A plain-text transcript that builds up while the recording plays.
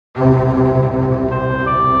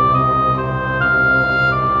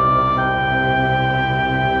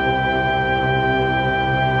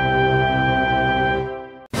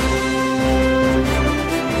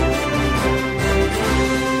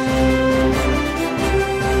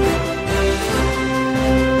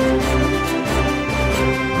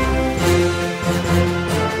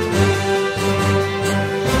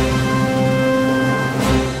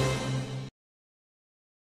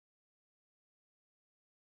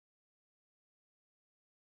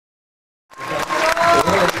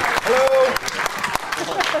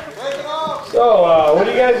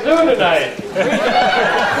guys doing tonight?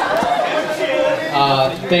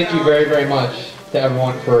 Thank you very, very much to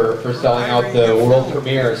everyone for selling out the world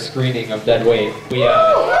premiere screening of Dead Weight.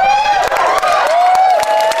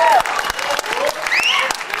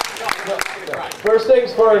 First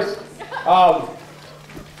things first, I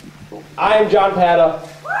am John Pata.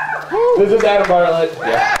 This is Adam Bartlett.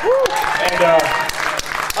 And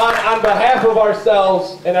on behalf of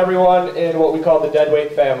ourselves and everyone in what we call the Dead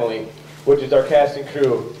Weight family, which is our cast and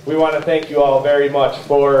crew, we want to thank you all very much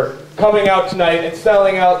for coming out tonight and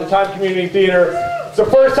selling out the Time Community Theater. It's the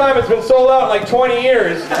first time it's been sold out in like 20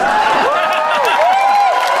 years.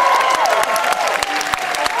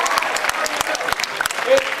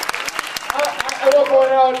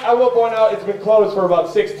 I will point out it's been closed for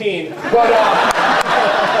about 16, but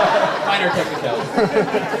minor technicalities.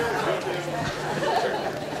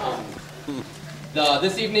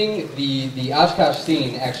 This evening, the Oshkosh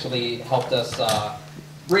scene actually helped us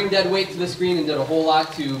bring Dead Weight to the screen and did a whole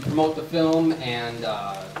lot to promote the film, and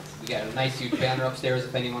we got a nice huge banner upstairs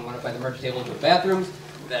if anyone went up by the merch tables with bathrooms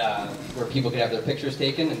where people could have their pictures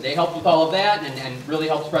taken, and they helped with all of that and really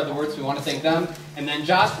helped spread the word, so we want to thank them. And then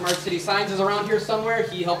Josh from Art City Signs is around here somewhere.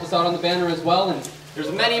 He helped us out on the banner as well, and there's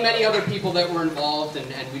many, many other people that were involved,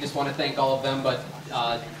 and we just want to thank all of them, but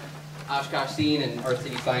Oshkosh Scene and Art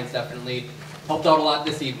City Signs definitely helped out a lot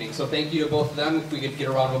this evening. So thank you to both of them. If we could get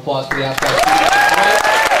a round of applause for the Oshkosh Scene.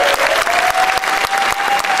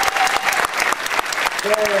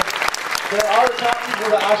 There are copies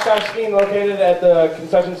of the Oshkosh Scene located at the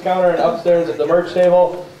concessions counter and upstairs at the merch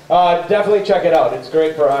table. Definitely check it out. It's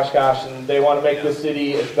great for Oshkosh, and they want to make this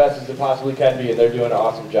city as best as it possibly can be, and they're doing an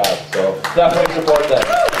awesome job. So definitely support them.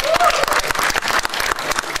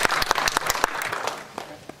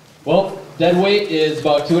 Well, Dead Weight is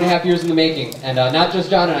about 2.5 years in the making, and not just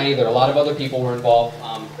John and I either. A lot of other people were involved.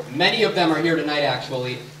 Many of them are here tonight,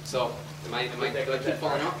 actually. So, am I keep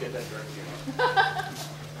falling out? Get that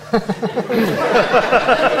yeah,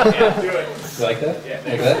 do it. You like that? Yeah.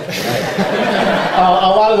 Like that?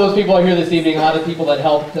 A lot of those people are here this evening. A lot of people that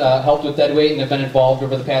helped with Dead Weight and have been involved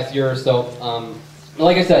over the past year or so.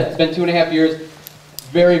 Like I said, it's been 2.5 years.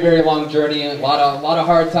 Very, very long journey. A lot of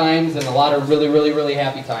hard times and a lot of really, really, really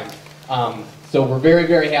happy times. So we're very,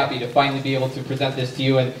 very happy to finally be able to present this to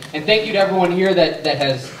you. And thank you to everyone here that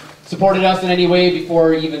has supported us in any way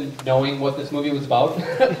before even knowing what this movie was about,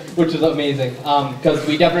 which is amazing. Because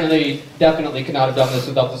we definitely could not have done this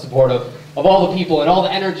without the support of all the people and all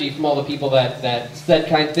the energy from all the people that said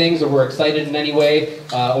kind things or were excited in any way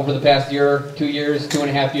over the past year, 2 years,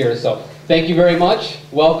 2.5 years. So thank you very much.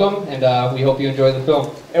 Welcome, and we hope you enjoy the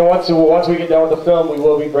film. And once we get done with the film, we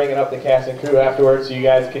will be bringing up the cast and crew afterwards so you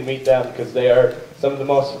guys can meet them, because they are some of the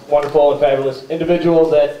most wonderful and fabulous individuals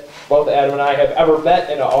that both Adam and I have ever met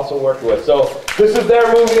and also worked with. So this is their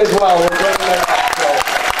movie as well. We're bringing them up. So.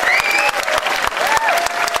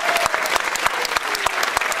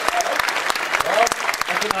 Well,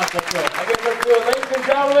 that's enough. Let's go. I guess let's do it. Ladies and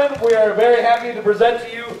gentlemen, we are very happy to present to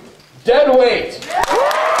you Dead Weight.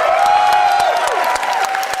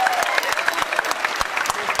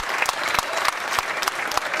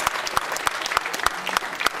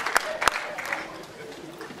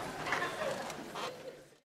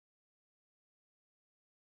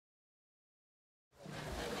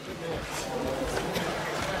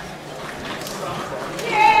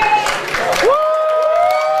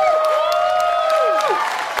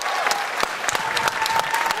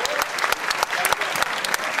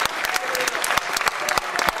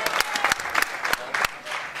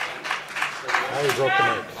 You broke the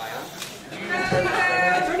mic.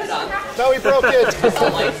 Turn it on. No, he broke it. There's a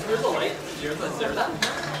light.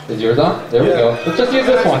 Is yours on? There we go. Let's just use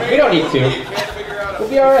this one. We don't need two. We'll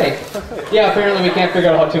be alright. Yeah, apparently we can't figure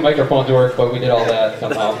out how 2 microphones work, but we did all that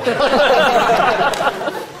somehow.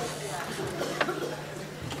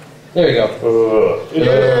 There we go.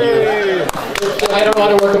 I don't know how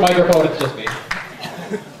to work a microphone, it's just me.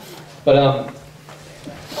 But,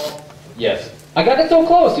 yes. I got it so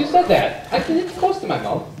close, you said that. It's close to my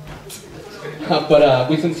mouth. But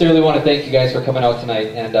we sincerely want to thank you guys for coming out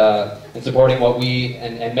tonight and supporting what we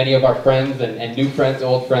and many of our friends and new friends,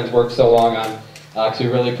 old friends worked so long on. Because we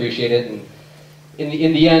really appreciate it. And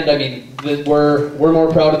in the end, I mean, we're more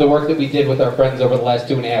proud of the work that we did with our friends over the last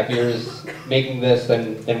 2.5 years making this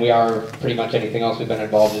than we are pretty much anything else we've been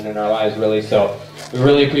involved in our lives, really. So we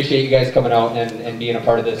really appreciate you guys coming out and being a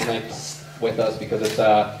part of this night with us, because it's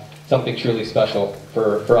something truly special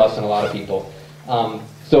for us and a lot of people.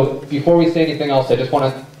 So before we say anything else, I just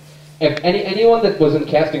want to, if anyone that was in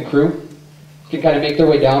cast and crew can kind of make their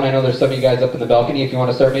way down. I know there's some of you guys up in the balcony. If you want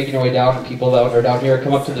to start making your way down, and people that are down here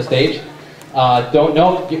come up to the stage. Don't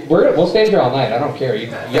know. We'll stand here all night. I don't care.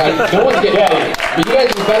 No one's getting paid. But you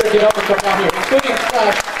guys better get up and come down here, including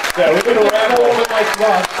Scott. Yeah, we're gonna wrap a woman like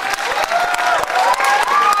us.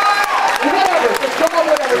 Whatever. Just come up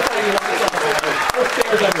with everything you want to celebrate. We'll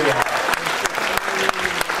stairs everywhere.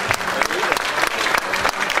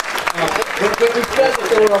 When we said that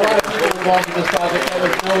there were a lot of people involved in this project, that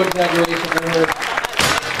was no exaggeration. There were.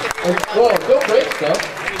 Whoa! Don't break stuff.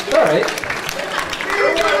 It's all right.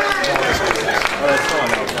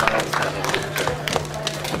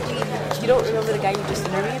 You don't remember the guy you just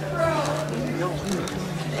interviewed?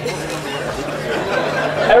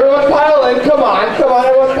 Everyone pile in, come on,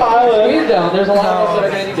 everyone pile in. Squeeze down, there's a lot of us that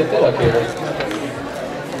are going to need to fit up here.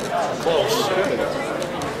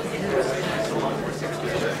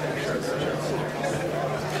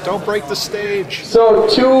 Don't break the stage. So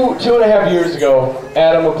two and a half years ago,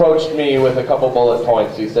 Adam approached me with a couple bullet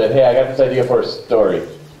points. He said, hey, I got this idea for a story.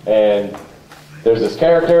 And there's this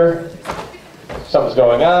character, something's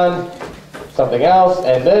going on, something else,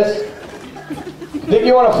 and this. Think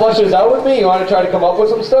you want to flesh this out with me? You want to try to come up with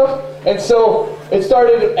some stuff? And so it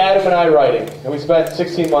started Adam and I writing. And we spent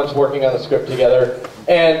 16 months working on the script together.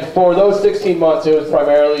 And for those 16 months, it was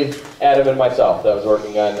primarily Adam and myself that was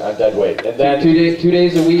working on Deadweight. And then 2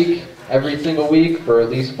 days a week, every single week, for at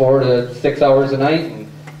least 4 to 6 hours a night, and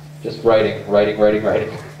just writing.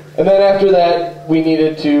 And then after that, we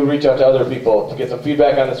needed to reach out to other people to get some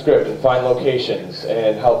feedback on the script and find locations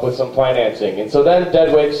and help with some financing. And so then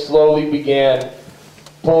Deadweight slowly began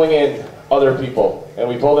pulling in other people. And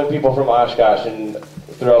we pulled in people from Oshkosh and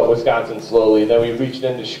throughout Wisconsin slowly. Then we reached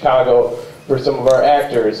into Chicago for some of our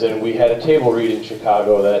actors, and we had a table read in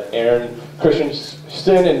Chicago that Aaron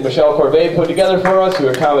Christensen and Michelle Corvée put together for us, who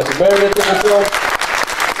are Thomas and Meredith in the film.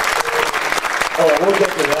 Oh, and we'll get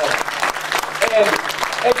to that.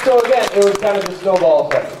 And so again, it was kind of the snowball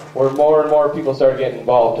effect, where more and more people started getting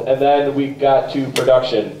involved. And then we got to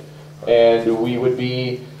production, and we would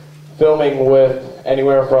be filming with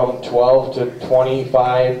anywhere from 12 to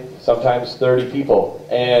 25, sometimes 30 people.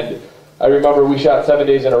 And I remember we shot 7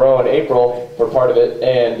 days in a row in April for part of it,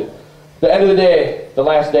 and the end of the day, the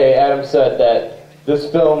last day, Adam said that this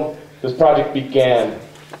project began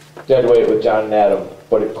Deadweight with John and Adam,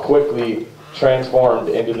 but it quickly transformed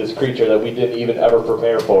into this creature that we didn't even ever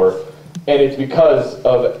prepare for. And it's because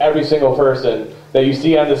of every single person that you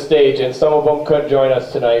see on the stage, and some of them couldn't join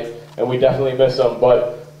us tonight, and we definitely miss them,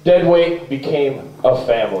 but Deadweight became a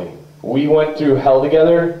family. We went through hell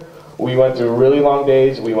together. We went through really long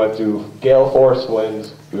days. We went through gale force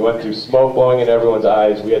winds. We went through smoke blowing in everyone's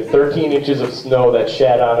eyes. We had 13 inches of snow that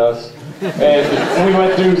shat on us. And we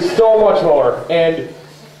went through so much more. And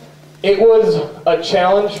it was a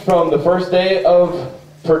challenge from the first day of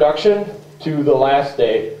production to the last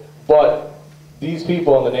day. But these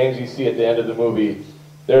people and the names you see at the end of the movie,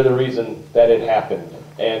 they're the reason that it happened.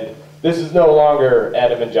 And this is no longer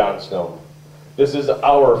Adam and John's film. This is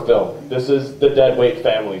our film. This is the Deadweight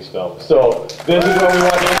family's film. So this is what we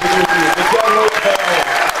want to introduce you, the Deadweight family.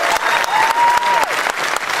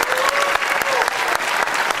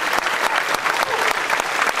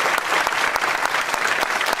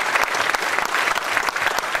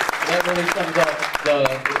 That really sums up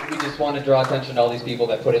we just want to draw attention to all these people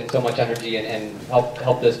that put in so much energy and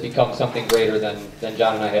help this become something greater than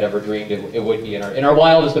John and I had ever dreamed it would be in our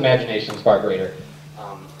wildest imaginations, far greater.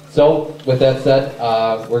 So, with that said,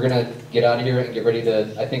 we're going to get out of here and get ready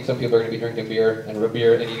to, I think some people are going to be drinking beer and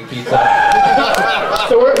eating pizza.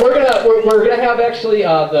 So we're going to have actually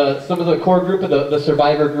some of the core group of the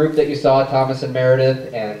survivor group that you saw, Thomas and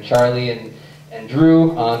Meredith and Charlie and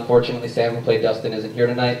Drew. Unfortunately, Sam, who played Dustin, isn't here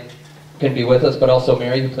tonight. Couldn't be with us, but also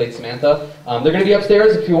Mary, who played Samantha. They're going to be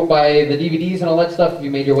upstairs if you buy the DVDs and all that stuff. If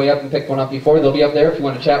you made your way up and picked one up before, they'll be up there if you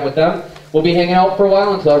want to chat with them. We'll be hanging out for a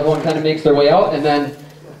while until everyone kind of makes their way out, and then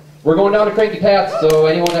we're going down to Cranky Pat's, so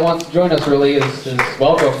anyone that wants to join us really is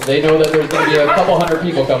welcome. They know that there's going to be a couple hundred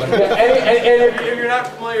people coming. And if you're not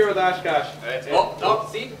familiar with Oshkosh...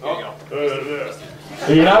 See? There you go. If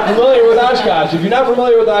you're not familiar with Oshkosh,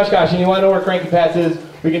 and you want to know where Cranky Pat's is,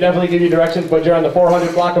 we can definitely give you directions, but you're on the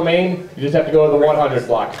 400 block of Main. You just have to go to the 100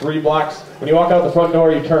 block. 3 blocks. When you walk out the front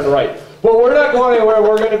door, you turn right. But we're not going anywhere.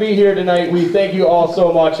 We're going to be here tonight. We thank you all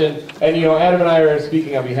so much, and you know, Adam and I are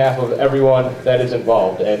speaking on behalf of everyone that is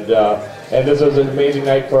involved, and this was an amazing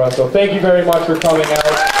night for us. So thank you very much for coming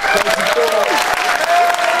out.